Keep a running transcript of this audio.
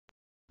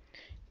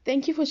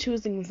Thank you for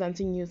choosing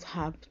Mzansi News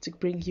Hub to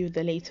bring you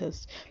the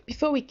latest.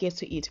 Before we get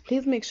to it,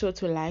 please make sure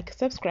to like,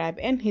 subscribe,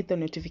 and hit the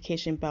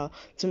notification bell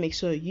to make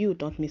sure you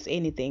don't miss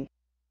anything.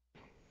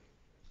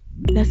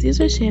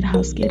 Lasizwes shared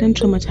how scared and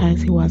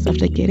traumatized he was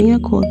after getting a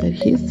call that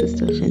his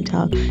sister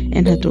Chantal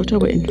and her daughter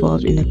were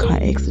involved in a car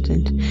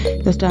accident.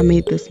 The star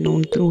made this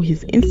known through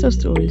his Insta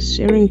stories,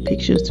 sharing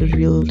pictures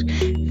revealed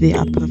they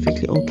are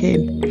perfectly okay.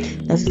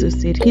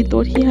 Lasizwes said he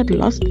thought he had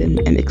lost them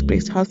and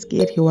expressed how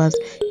scared he was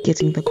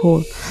getting the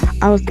call.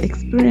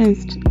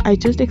 I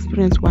just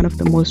experienced one of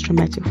the most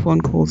traumatic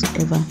phone calls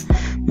ever.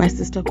 My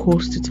sister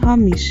called to tell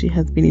me she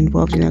has been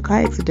involved in a car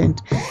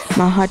accident.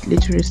 My heart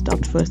literally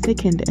stopped for a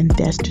second and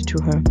dashed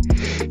to her.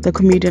 The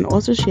comedian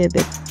also shared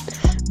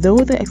that though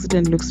the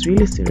accident looks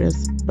really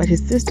serious, but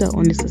his sister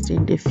only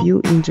sustained a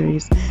few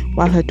injuries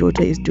while her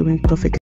daughter is doing perfectly.